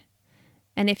thing.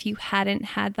 And if you hadn't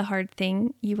had the hard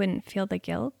thing, you wouldn't feel the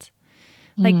guilt.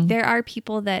 There are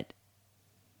people that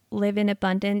live in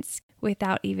abundance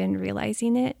without even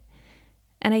realizing it.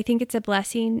 And I think it's a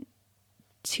blessing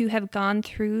to have gone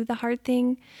through the hard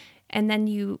thing, and then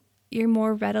you're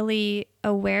more readily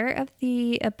aware of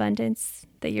the abundance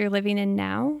that you're living in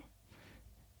now,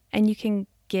 and you can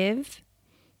give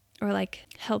or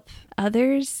help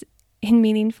others in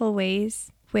meaningful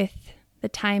ways with the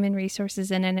time and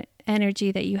resources and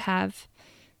energy that you have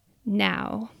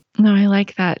now. No, I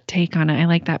like that take on it. I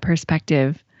like that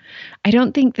perspective. I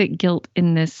don't think that guilt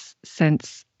in this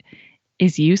sense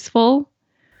is useful.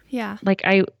 Yeah. Like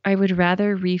I would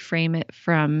rather reframe it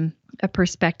from a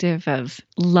perspective of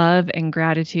love and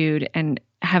gratitude and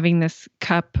having this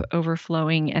cup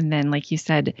overflowing, and then, like you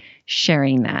said,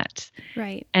 sharing that,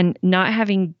 Right. and not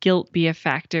having guilt be a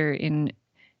factor in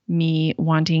me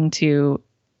wanting to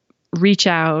reach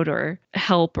out or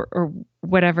help or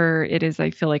whatever it is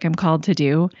I feel like I'm called to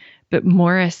do, but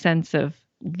more a sense of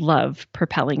love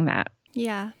propelling that.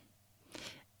 Yeah.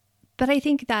 But I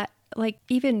think that, like,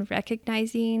 even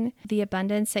recognizing the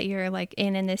abundance that you're like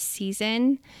in this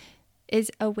season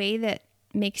is a way that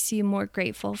makes you more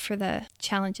grateful for the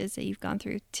challenges that you've gone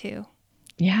through too,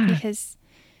 Yeah. because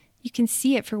you can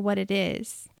see it for what it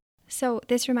is. So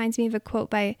this reminds me of a quote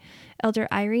by Elder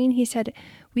Irene. He said,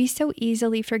 "We so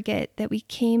easily forget that we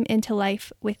came into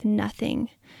life with nothing.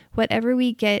 Whatever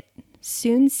we get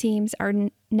soon seems our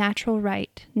natural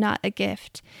right, not a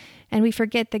gift. And we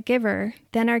forget the giver.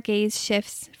 Then our gaze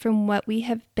shifts from what we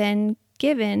have been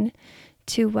given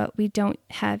to what we don't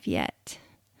have yet."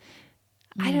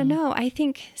 I don't know. I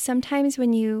think sometimes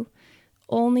when you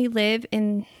only live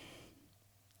in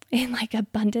like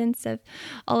abundance of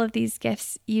all of these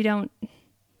gifts, you don't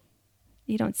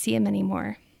see them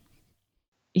anymore.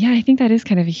 Yeah, I think that is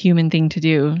kind of a human thing to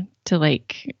do, to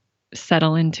like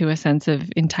settle into a sense of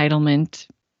entitlement,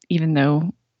 even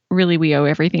though really we owe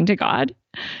everything to God.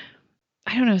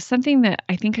 I don't know, something that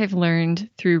I think I've learned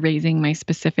through raising my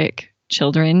specific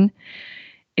children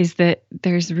is that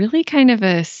there's really kind of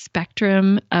a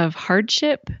spectrum of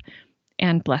hardship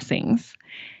and blessings.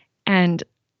 And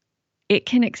it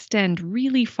can extend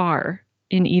really far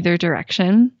in either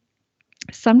direction.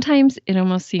 Sometimes it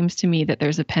almost seems to me that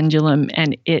there's a pendulum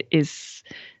and it is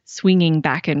swinging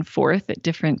back and forth at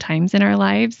different times in our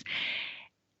lives.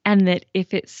 And that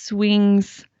if it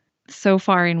swings so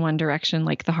far in one direction,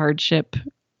 like the hardship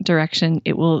direction,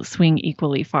 it will swing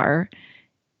equally far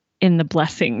in the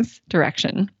blessings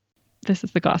direction. This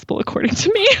is the gospel according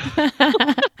to me.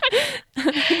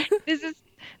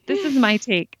 This is my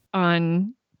take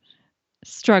on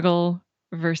struggle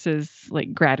versus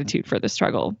like gratitude for the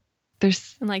struggle.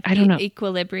 There's And I don't know.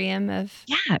 Equilibrium of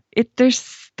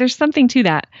There's something to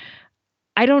that.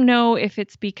 I don't know if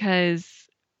it's because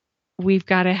we've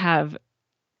got to have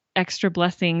extra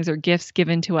blessings or gifts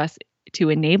given to us to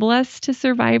enable us to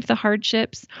survive the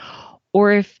hardships,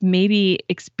 or if maybe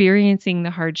experiencing the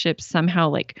hardships somehow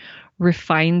like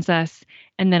refines us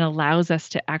and then allows us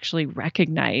to actually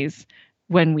recognize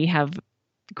when we have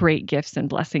great gifts and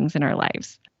blessings in our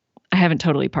lives. I haven't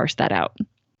totally parsed that out.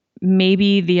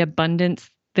 Maybe the abundance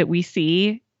that we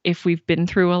see, if we've been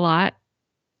through a lot,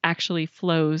 actually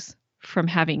flows from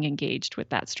having engaged with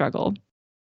that struggle.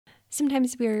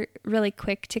 Sometimes we're really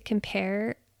quick to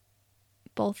compare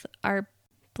both our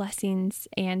blessings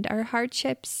and our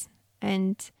hardships,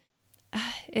 and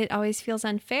it always feels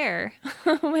unfair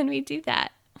when we do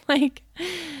that. Like,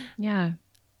 yeah,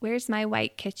 where's my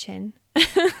white kitchen?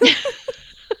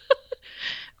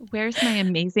 Where's my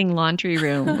amazing laundry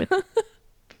room with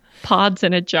pods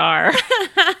in a jar?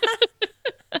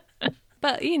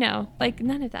 But, like,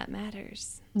 none of that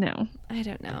matters. No. I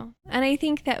don't know. And I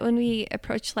think that when we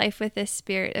approach life with this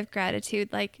spirit of gratitude,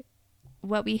 like,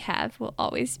 what we have will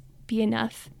always be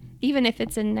enough, even if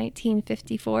it's a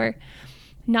 1954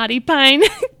 Naughty Pine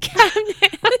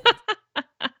cabinet.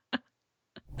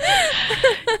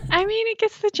 I mean, it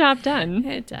gets the job done.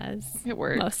 It does. It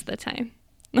works. Most of the time.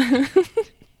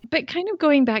 But kind of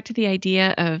going back to the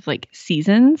idea of like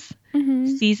seasons,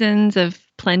 seasons of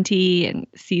plenty and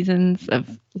seasons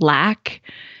of lack.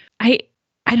 I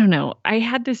don't know. I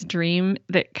had this dream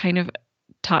that kind of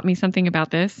taught me something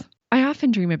about this. I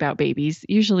often dream about babies.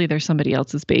 Usually there's somebody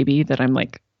else's baby that I'm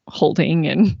like holding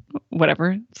and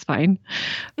whatever. It's fine.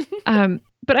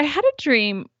 But I had a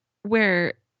dream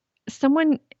where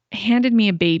someone handed me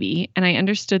a baby and I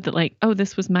understood that like, oh,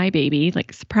 this was my baby,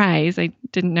 like surprise. I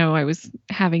didn't know I was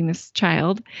having this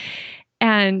child.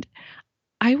 And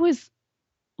I was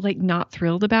like not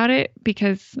thrilled about it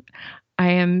because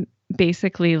I am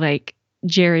basically like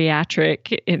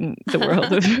geriatric in the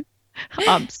world of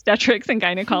obstetrics and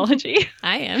gynecology.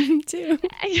 I am too.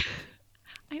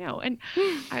 I know. And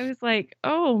I was like,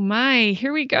 oh my,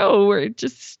 here we go.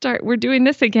 We're doing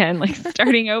this again, like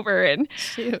starting over. And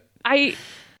Shoot.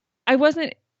 I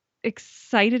wasn't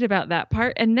excited about that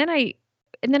part. And then I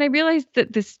realized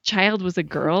that this child was a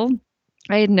girl.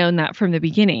 I had known that from the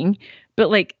beginning, but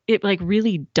like it like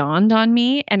really dawned on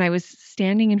me. And I was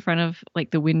standing in front of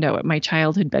like the window at my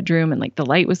childhood bedroom and like the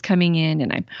light was coming in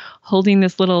and I'm holding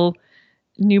this little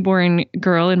newborn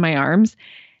girl in my arms.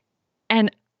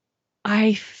 And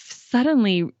I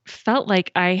suddenly felt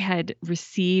like I had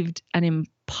received an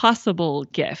impossible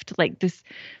gift, like this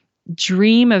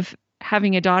dream of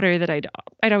having a daughter that I'd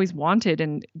always wanted,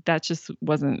 and that just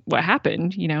wasn't what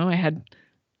happened. I had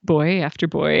boy after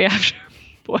boy after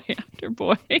boy after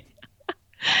boy.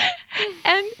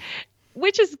 And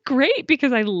which is great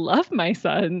because I love my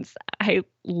sons. I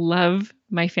love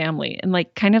my family. And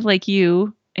kind of like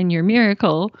you and your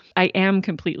miracle, I am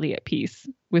completely at peace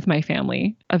with my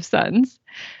family of sons.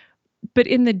 But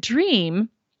in the dream,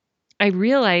 I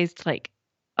realized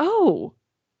oh,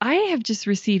 I have just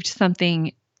received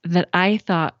something that I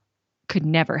thought could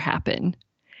never happen.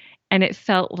 And it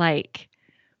felt like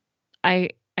I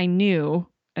knew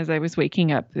as I was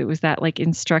waking up, it was that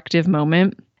instructive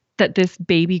moment that this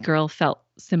baby girl felt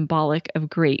symbolic of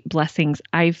great blessings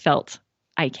I felt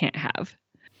I can't have.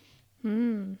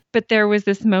 But there was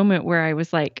this moment where I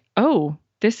was like, oh,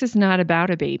 this is not about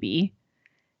a baby.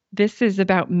 This is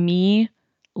about me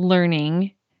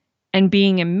learning and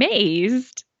being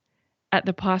amazed at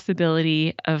the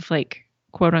possibility of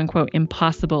quote unquote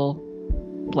impossible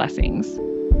blessings.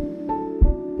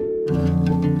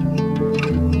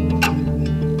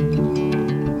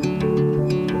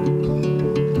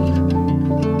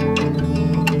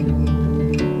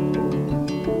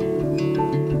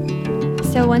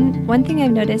 So one thing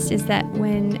I've noticed is that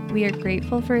when we are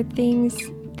grateful for things,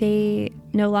 they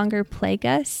no longer plague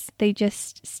us. They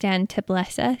just stand to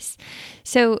bless us.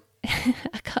 So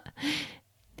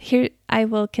here I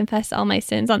will confess all my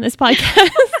sins on this podcast.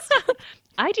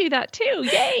 I do that too.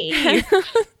 Yay.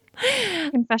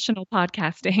 Confessional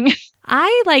podcasting.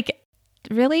 I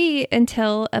really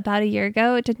until about a year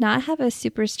ago did not have a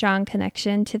super strong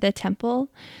connection to the temple.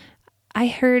 I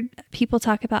heard people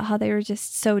talk about how they were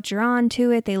just so drawn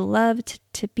to it. They loved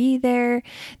to be there.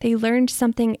 They learned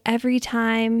something every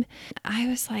time. I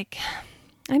was like,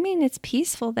 it's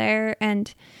peaceful there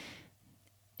and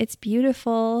it's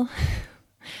beautiful,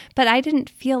 but I didn't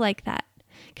feel like that.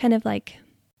 Kind of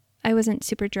I wasn't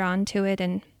super drawn to it.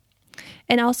 And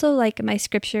also my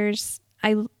scriptures,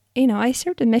 I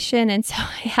served a mission. And so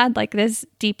I had this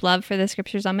deep love for the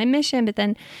scriptures on my mission, but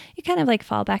then you kind of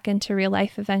fall back into real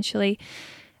life eventually.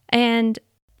 And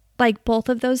both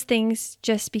of those things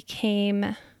just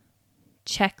became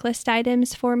checklist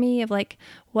items for me of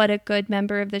what a good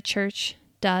member of the church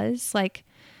does.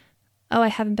 Oh, I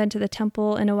haven't been to the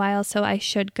temple in a while, so I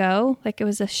should go. It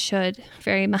was a should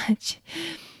very much.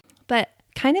 But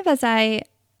kind of as I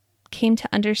came to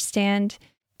understand,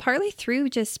 partly through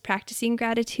just practicing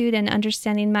gratitude and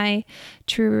understanding my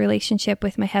true relationship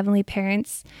with my heavenly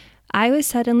parents, I was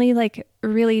suddenly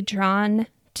really drawn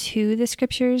to the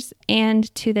scriptures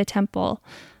and to the temple.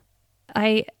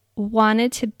 I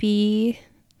wanted to be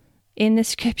in the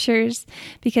scriptures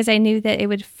because I knew that it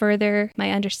would further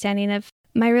my understanding of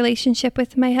my relationship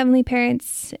with my heavenly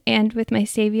parents and with my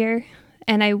Savior.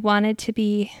 And I wanted to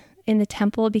be in the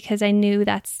temple because I knew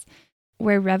that's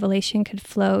where revelation could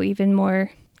flow even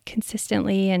more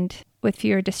consistently and with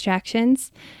fewer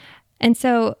distractions. And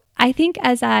so I think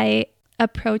as I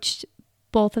approached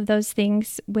both of those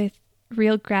things with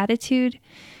real gratitude,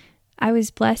 I was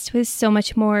blessed with so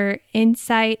much more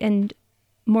insight and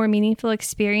more meaningful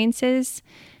experiences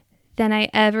than I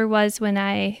ever was when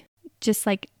I just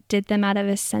did them out of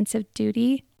a sense of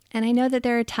duty. And I know that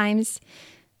there are times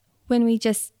when we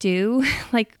just do,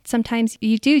 sometimes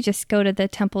you do just go to the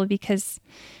temple because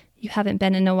you haven't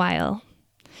been in a while.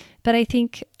 But I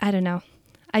think, I don't know,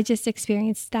 I just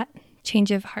experienced that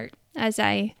change of heart as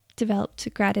I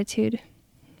developed gratitude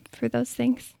for those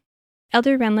things.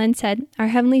 Elder Renlund said, "Our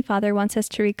Heavenly Father wants us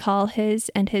to recall His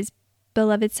and His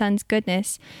beloved Son's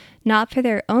goodness, not for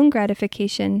their own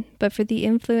gratification, but for the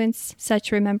influence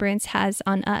such remembrance has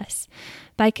on us.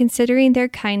 By considering their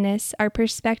kindness, our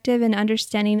perspective and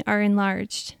understanding are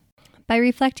enlarged. By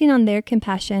reflecting on their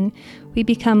compassion, we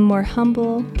become more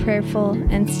humble, prayerful,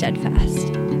 and steadfast."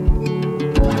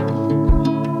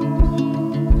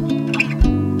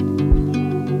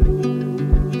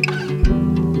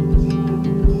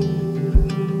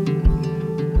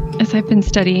 As I've been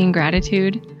studying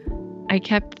gratitude, I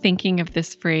kept thinking of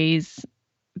this phrase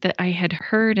that I had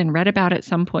heard and read about at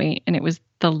some point, and it was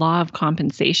the law of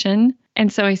compensation.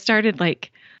 And so I started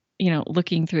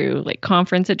looking through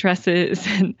conference addresses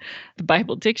and the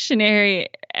Bible dictionary,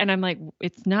 and I'm like,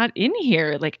 it's not in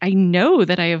here. I know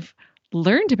that I have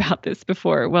learned about this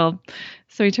before. Well,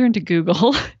 so I turned to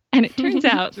Google, and it turns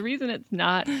out the reason it's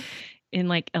not in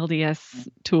LDS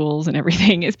tools and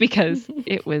everything is because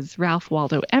it was Ralph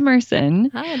Waldo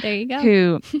Emerson there you go.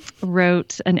 who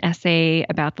wrote an essay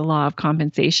about the law of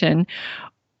compensation,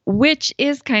 which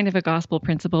is kind of a gospel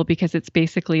principle because it's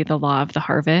basically the law of the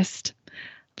harvest.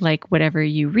 Whatever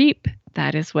you reap,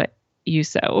 that is what you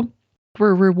sow.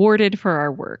 We're rewarded for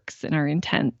our works and our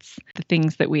intents, the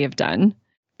things that we have done.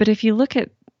 But if you look at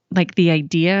like the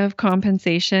idea of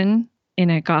compensation in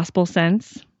a gospel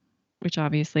sense, which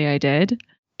obviously I did,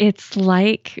 it's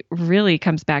like really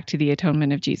comes back to the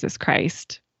atonement of Jesus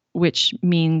Christ, which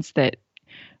means that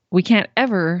we can't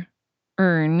ever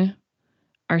earn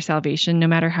our salvation, no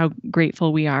matter how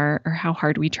grateful we are or how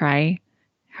hard we try,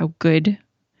 how good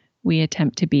we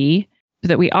attempt to be, but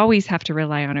that we always have to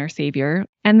rely on our Savior,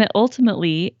 and that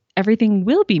ultimately everything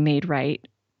will be made right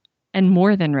and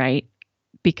more than right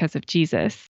because of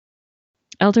Jesus.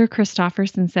 Elder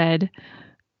Christofferson said,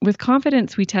 "With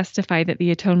confidence we testify that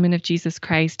the atonement of Jesus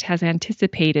Christ has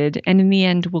anticipated and in the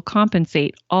end will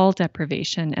compensate all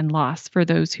deprivation and loss for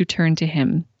those who turn to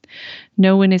him.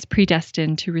 No one is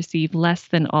predestined to receive less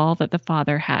than all that the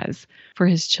Father has for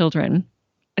his children."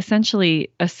 Essentially,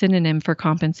 a synonym for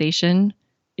compensation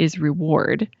is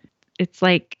reward. It's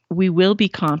like we will be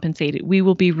compensated. We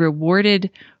will be rewarded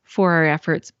for our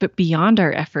efforts, but beyond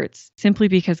our efforts, simply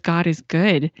because God is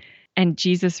good and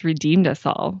Jesus redeemed us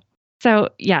all. So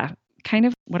yeah, kind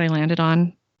of what I landed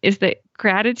on is that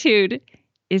gratitude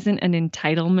isn't an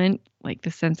entitlement, like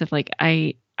the sense of like,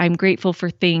 I'm grateful for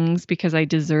things because I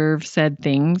deserve said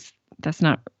things. That's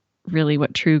not really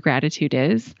what true gratitude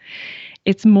is.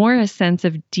 It's more a sense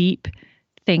of deep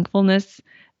thankfulness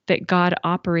that God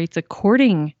operates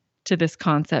according to this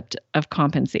concept of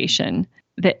compensation,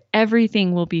 that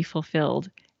everything will be fulfilled,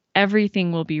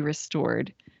 everything will be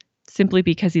restored simply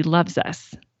because he loves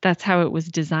us. That's how it was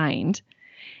designed.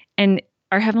 And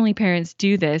our heavenly parents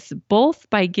do this both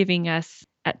by giving us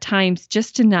at times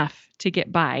just enough to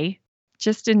get by,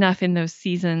 just enough in those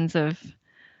seasons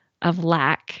of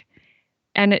lack,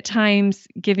 and at times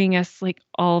giving us like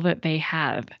all that they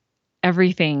have,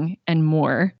 everything and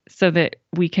more, so that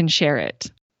we can share it.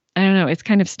 I don't know, it's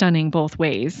kind of stunning both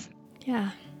ways.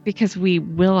 Yeah. Because we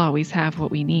will always have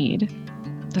what we need.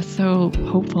 That's so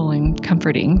hopeful and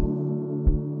comforting.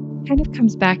 Kind of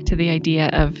comes back to the idea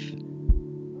of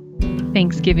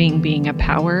Thanksgiving being a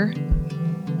power,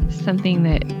 something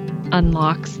that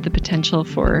unlocks the potential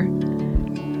for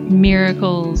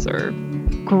miracles or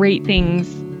great things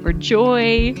or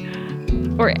joy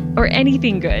or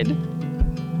anything good.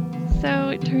 So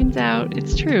it turns out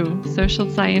it's true. Social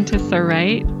scientists are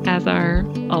right, as are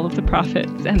all of the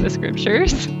prophets and the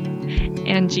scriptures,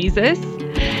 and Jesus,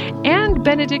 and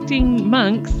Benedictine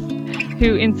monks,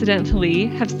 who incidentally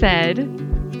have said,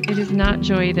 it is not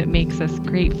joy that makes us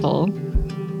grateful,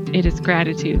 it is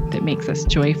gratitude that makes us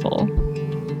joyful.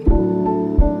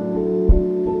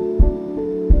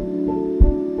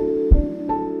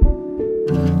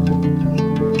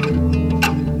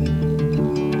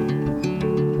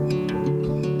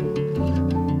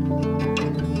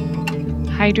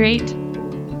 Hydrate,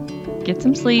 get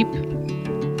some sleep,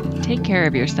 take care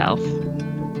of yourself,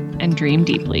 and dream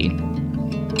deeply.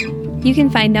 You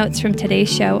can find notes from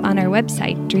today's show on our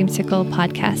website,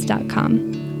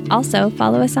 dreamsiclepodcast.com. Also,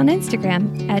 follow us on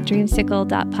Instagram at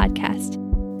dreamsicle.podcast.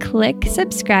 Click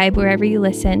subscribe wherever you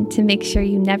listen to make sure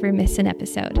you never miss an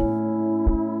episode.